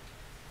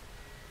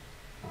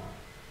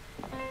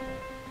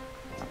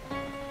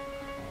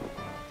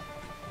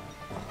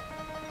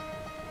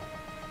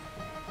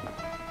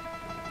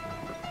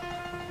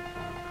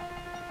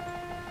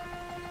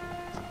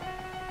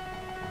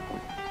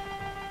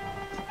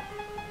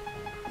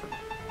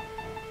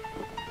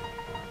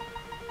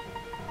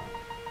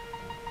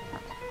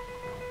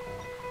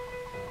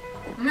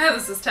 Yeah,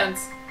 this is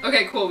tense.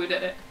 Okay, cool, we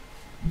did it.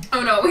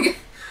 Oh no, we...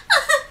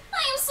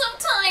 I am so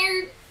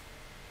tired.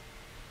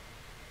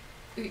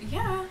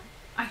 Yeah,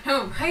 I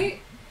know, right?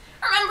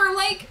 Remember,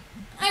 like,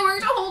 I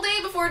worked a whole day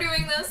before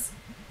doing this.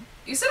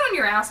 You sit on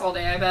your ass all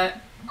day, I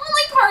bet.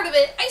 Only part of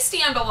it. I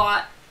stand a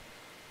lot.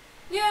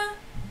 Yeah.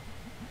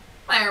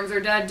 My arms are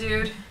dead,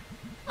 dude.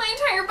 My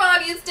entire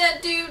body is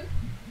dead, dude.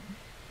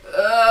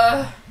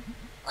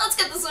 Let's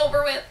get this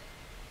over with.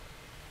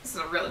 This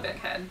is a really big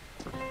head.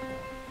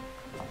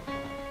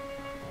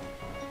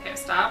 Okay,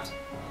 stopped.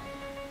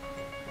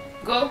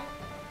 Go.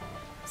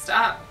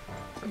 Stop.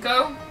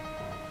 Go.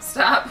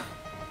 Stop.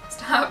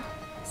 Stop.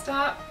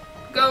 Stop.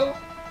 Go.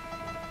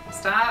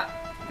 Stop.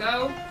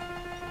 Go.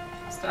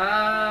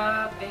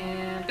 Stop.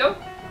 And go.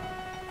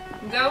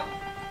 Go.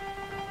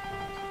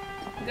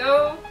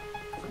 Go.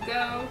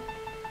 Go.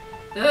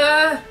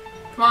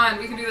 Come on,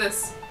 we can do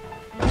this.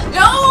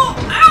 No!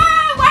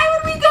 Ah! Why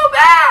would we go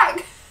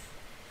back?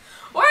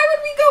 Why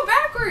would we go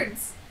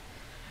backwards?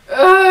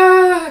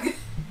 Ugh.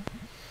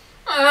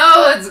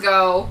 Oh, let's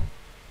go.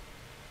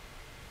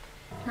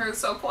 We're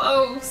so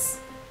close.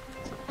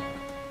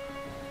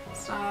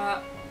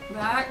 Stop.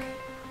 Back.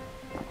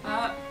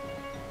 Up.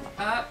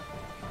 Up.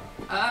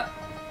 Up.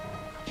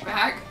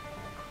 Back.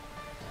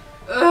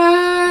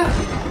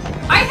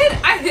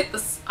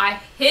 I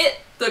hit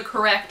the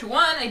correct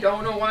one. I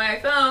don't know why I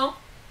fell.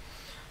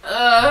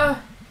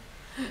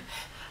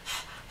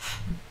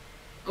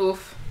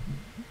 Oof.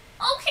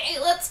 Okay,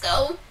 let's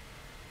go.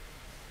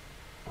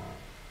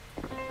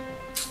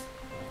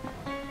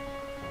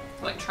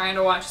 Like trying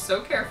to watch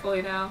so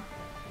carefully now.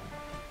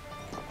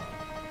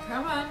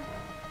 Come on.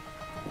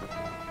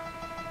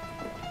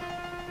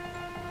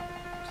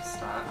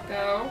 Stop.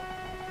 Go.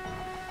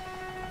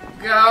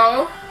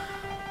 Go.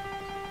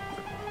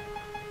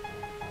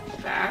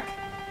 Back.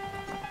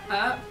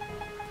 Up.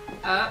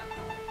 Up.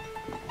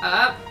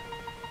 Up.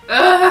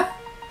 Ugh.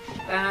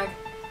 Back.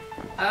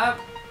 Up.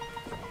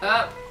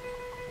 Up.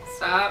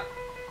 Stop.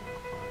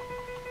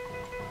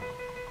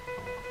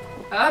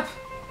 Up.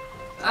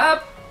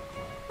 Up.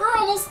 We're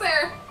almost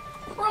there.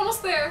 We're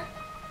almost there.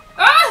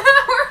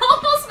 Ah! We're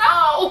almost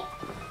no.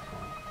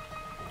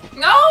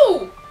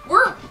 No.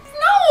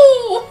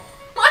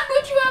 Why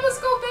would you have us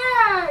go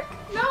back?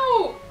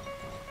 No.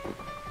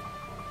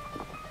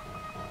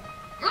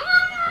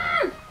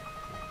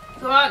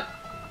 Come on.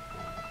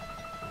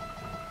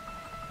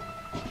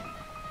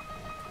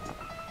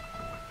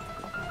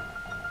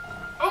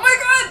 Oh my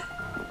god!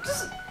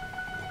 Just...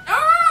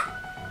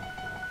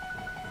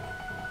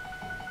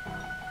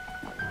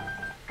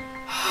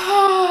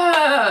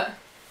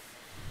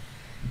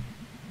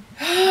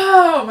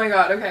 Oh my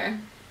god, okay.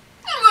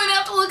 I'm going to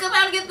have to look up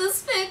how to get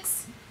this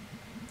fixed.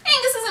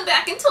 Angus isn't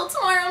back until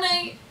tomorrow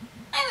night.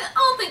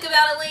 I'll think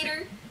about it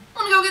later.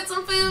 Wanna go get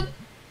some food?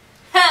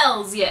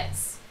 Hells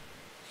yes.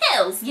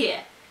 Hells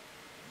yeah.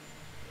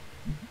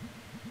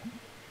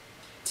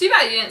 Too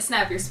bad you didn't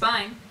snap your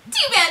spine.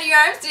 Too bad your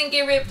arms didn't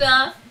get ripped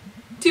off.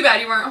 Too bad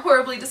you weren't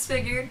horribly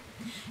disfigured.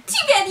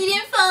 Too bad you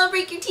didn't fall and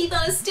break your teeth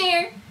on a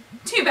stair.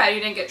 Too bad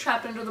you didn't get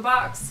trapped under the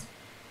box.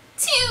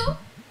 Too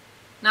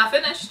Not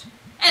finished.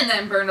 And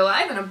then burned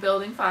alive in a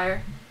building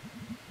fire.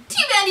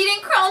 Too bad you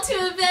didn't crawl into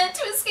a vent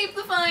to escape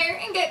the fire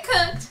and get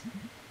cooked.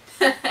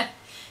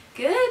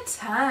 Good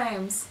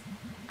times.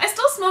 I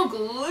still smell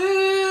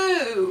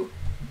glue.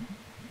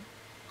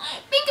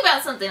 Think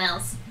about something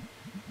else.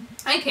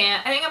 I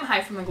can't. I think I'm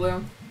high from the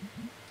glue.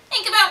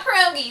 Think about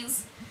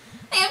pierogies.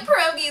 They have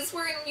pierogies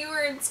when you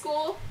were in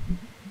school.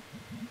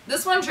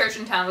 This one church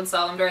in town would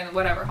sell them during the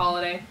whatever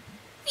holiday.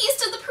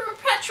 Feast of the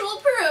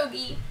Perpetual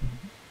Pierogi.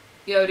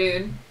 Yo,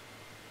 dude.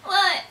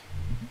 What?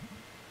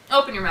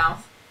 Open your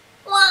mouth.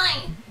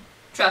 Why?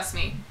 Trust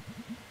me.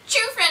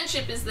 True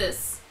friendship is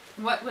this.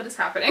 What is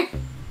happening?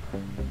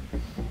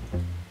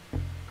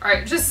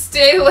 Alright, just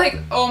stay like,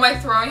 oh, am I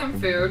throwing him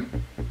food?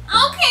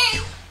 Okay.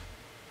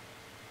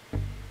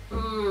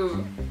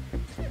 Ooh.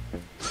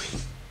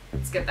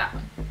 Let's get that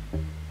one.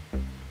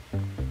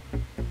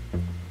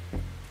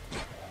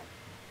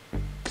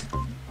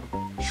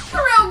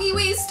 Pierogi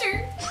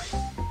waster.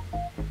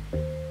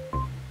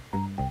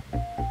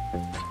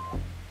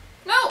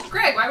 No,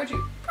 Greg, why would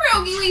you?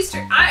 Pierogi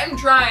waster. I'm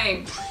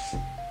trying.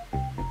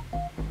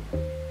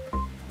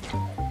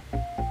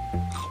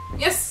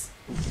 Yes.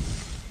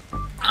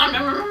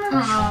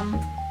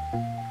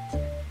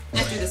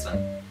 Let's do this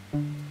one.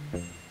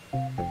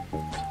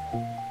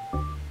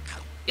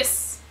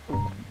 Yes.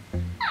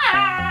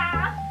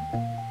 Ah.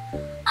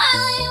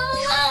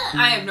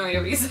 I have no idea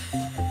what you said.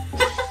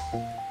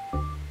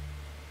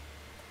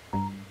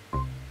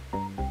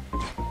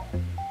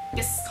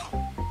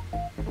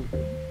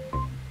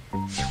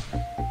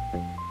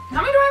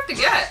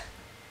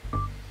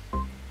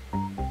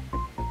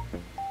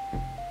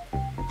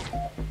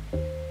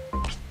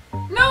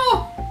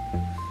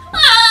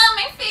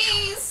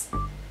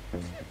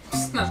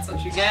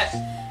 what you get.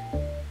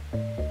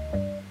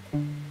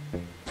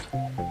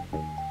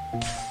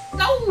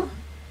 No!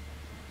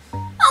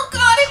 Oh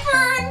god, it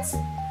burns!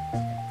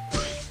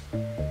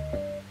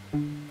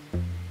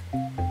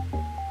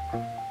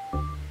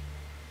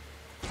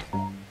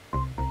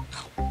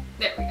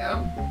 There we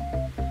go.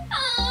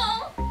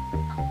 Oh!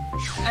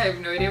 I have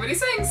no idea what he's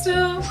saying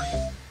still.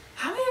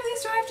 How many of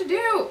these do I have to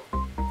do?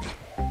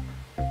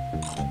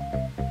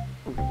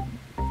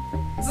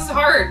 This is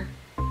hard.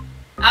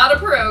 Out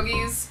of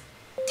pierogies.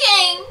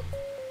 Dang!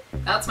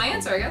 That's my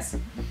answer, I guess.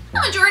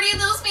 The majority of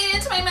those made it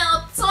into my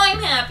mouth, so I'm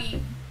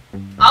happy.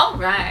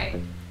 Alright.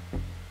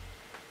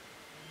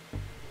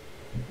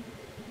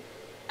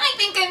 I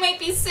think I might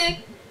be sick.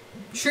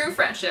 True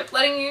friendship.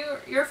 Letting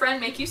your friend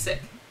make you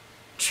sick.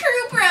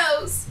 True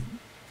bros.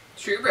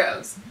 True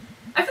bros.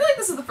 I feel like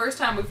this is the first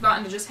time we've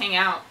gotten to just hang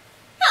out.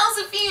 How's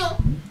it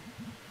feel?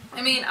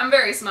 I mean, I'm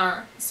very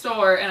sore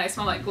and I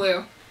smell like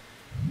glue.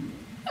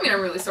 I mean,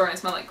 I'm really sore and I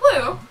smell like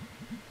glue.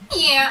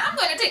 Yeah, I'm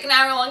going to take an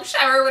hour-long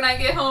shower when I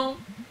get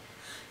home.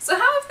 So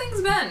how have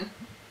things been?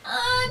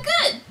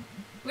 Good.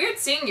 Weird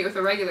seeing you with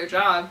a regular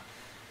job.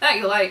 That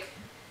you like.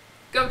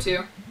 Go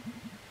to.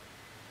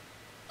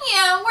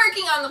 Yeah,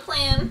 working on the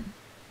plan.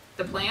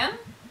 The plan?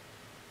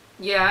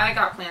 Yeah, I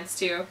got plans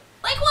too.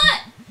 Like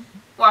what?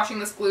 Washing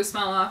this glue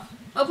smell off.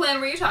 What plan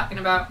were you talking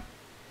about?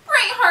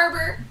 Bright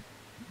Harbor.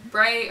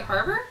 Bright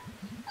Harbor?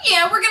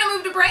 Yeah, we're gonna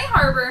move to Bright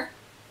Harbor.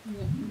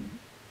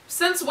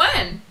 Since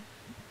when?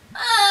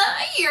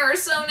 A year or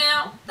so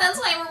now. That's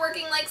why we're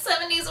working like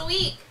 7 days a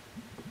week.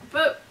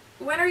 But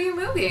when are you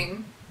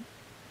moving?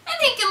 I'm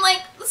thinking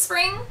like the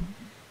spring.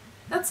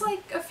 That's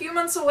like a few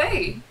months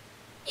away.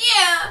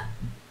 Yeah.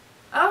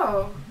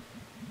 Oh.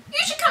 You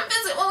should come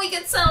visit when we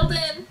get settled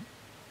in.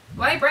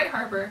 Why Bright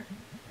Harbor?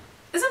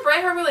 Isn't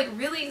Bright Harbor like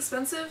really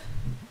expensive?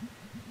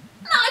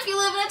 Not if you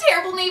live in a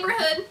terrible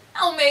neighborhood.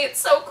 Oh, May, it's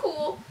so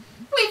cool.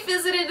 We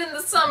visited in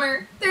the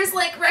summer. There's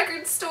like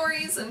record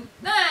stories and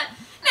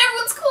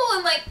everyone's cool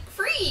and like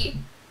free.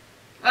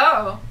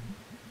 Oh.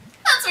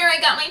 That's where I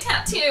got my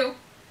tattoo.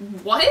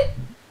 What?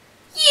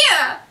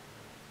 Yeah.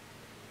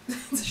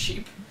 It's a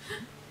sheep.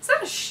 Is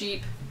that a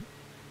sheep?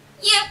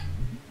 Yep.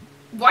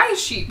 Why a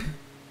sheep?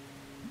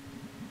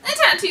 The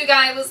tattoo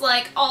guy was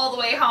like all the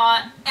way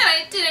hot and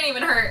it didn't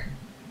even hurt.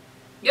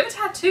 You have a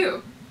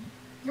tattoo.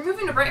 You're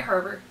moving to Bright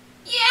Harbor.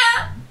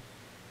 Yeah.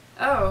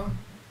 Oh.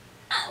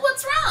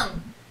 What's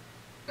wrong?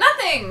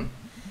 Nothing.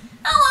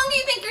 How long do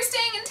you think you're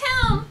staying in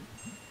town?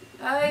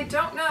 I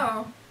don't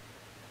know.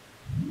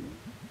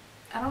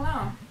 I don't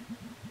know.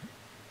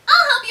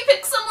 I'll help you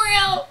pick somewhere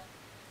out.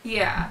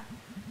 Yeah.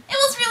 It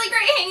was really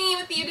great hanging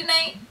with you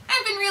tonight.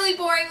 I've been really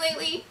boring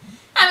lately.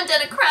 I haven't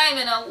done a crime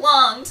in a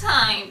long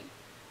time.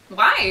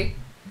 Why?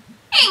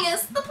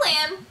 Angus, the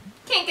plan.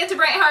 Can't get to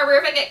Bright Harbor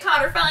if I get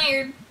caught or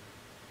fired.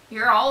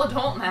 You're all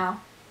adult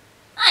now.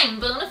 I'm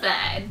bona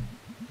fide.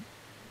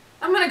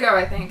 I'm gonna go,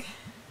 I think.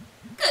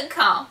 Good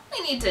call.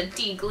 We need to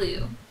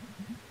de-glue.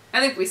 I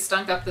think we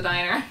stunk up the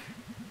diner.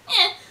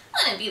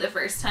 Wouldn't be the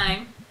first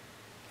time.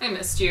 I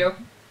missed you.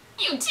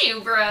 You too,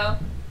 bro.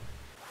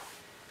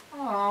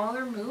 Oh,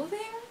 they're moving?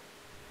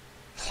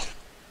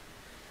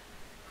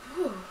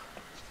 Whew.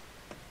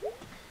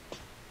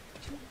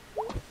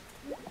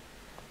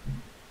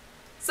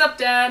 Sup,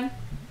 Dad?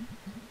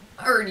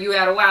 Heard you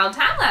had a wild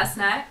time last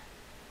night.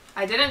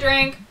 I didn't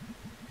drink.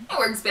 It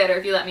works better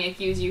if you let me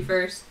accuse you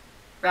first.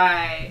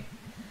 Right.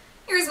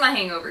 Here's my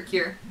hangover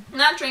cure.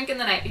 Not drinking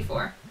the night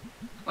before.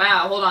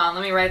 Wow, hold on,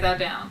 let me write that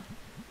down.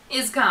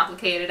 It's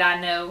complicated, I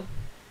know.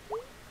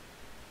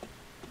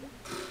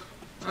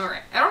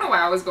 Alright, I don't know why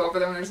I always go over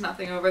there when there's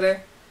nothing over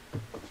there.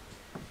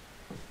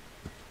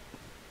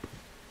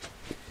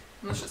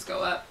 Let's just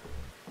go up.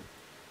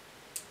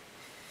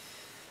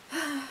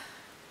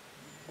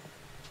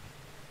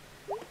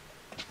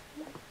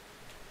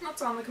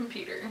 What's on the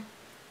computer?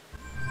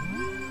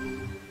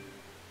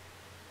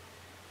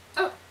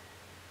 Oh.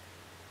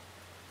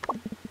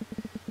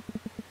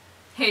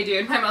 Hey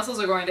dude, my muscles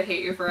are going to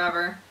hate you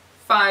forever.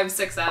 5,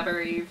 6 ever,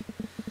 Eve.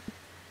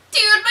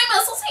 Dude, my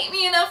muscles hate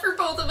me enough for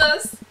both of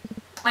us.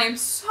 I am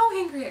so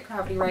angry at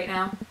gravity right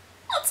now.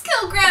 Let's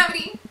kill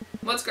gravity.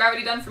 What's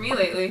gravity done for me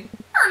lately?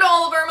 Hurt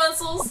all of our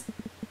muscles.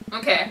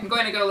 Okay, I'm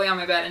going to go lay on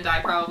my bed and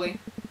die probably.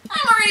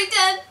 I'm already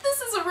dead.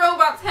 This is a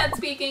robot's head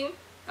speaking.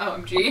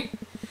 OMG.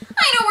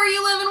 I know where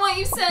you live and what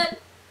you said.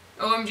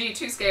 OMG,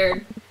 too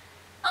scared.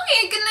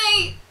 Okay, good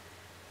night.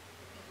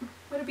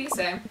 What did B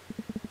say?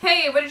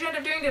 Hey, what did you end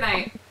up doing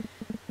tonight?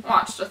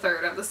 Watched a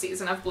third of the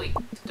season of Bleak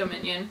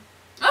Dominion.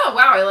 Oh,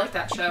 wow, I like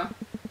that show.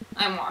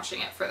 I'm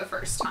watching it for the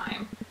first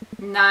time.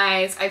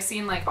 Nice. I've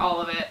seen, like, all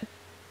of it.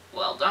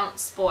 Well, don't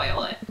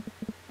spoil it.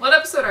 What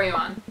episode are you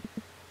on?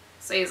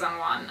 Season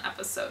 1,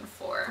 episode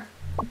 4.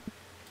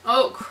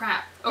 Oh,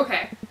 crap.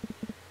 Okay.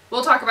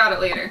 We'll talk about it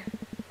later.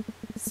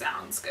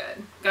 Sounds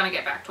good. Gonna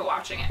get back to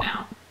watching it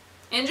now.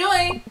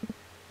 Enjoy!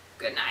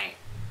 Good night.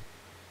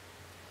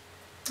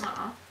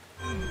 Aw.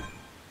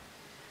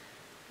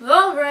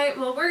 Alright,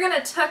 well, we're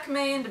gonna tuck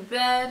May into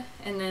bed,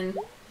 and then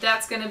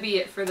that's gonna be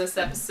it for this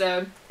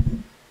episode.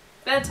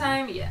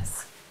 Bedtime,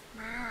 yes.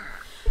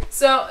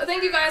 So,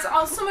 thank you guys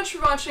all so much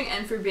for watching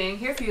and for being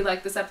here. If you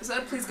liked this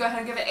episode, please go ahead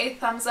and give it a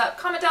thumbs up.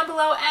 Comment down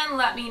below and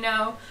let me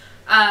know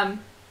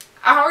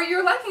how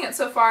you're liking it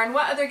so far and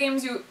what other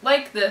games you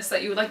like this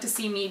that you would like to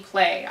see me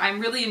play. I'm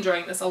really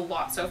enjoying this a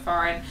lot so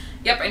far, and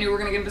yep, I knew we were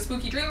going to get into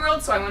Spooky Dream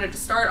World, so I wanted to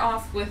start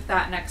off with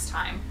that next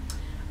time.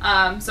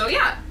 So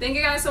yeah, thank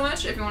you guys so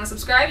much. If you want to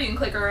subscribe, you can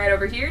click right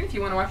over here, and if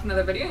you want to watch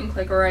another video, you can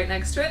click right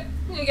next to it.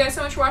 Thank you guys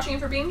so much for watching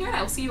and for being here, and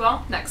I will see you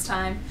all next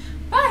time.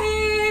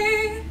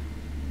 Bye!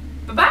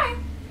 Bye-bye!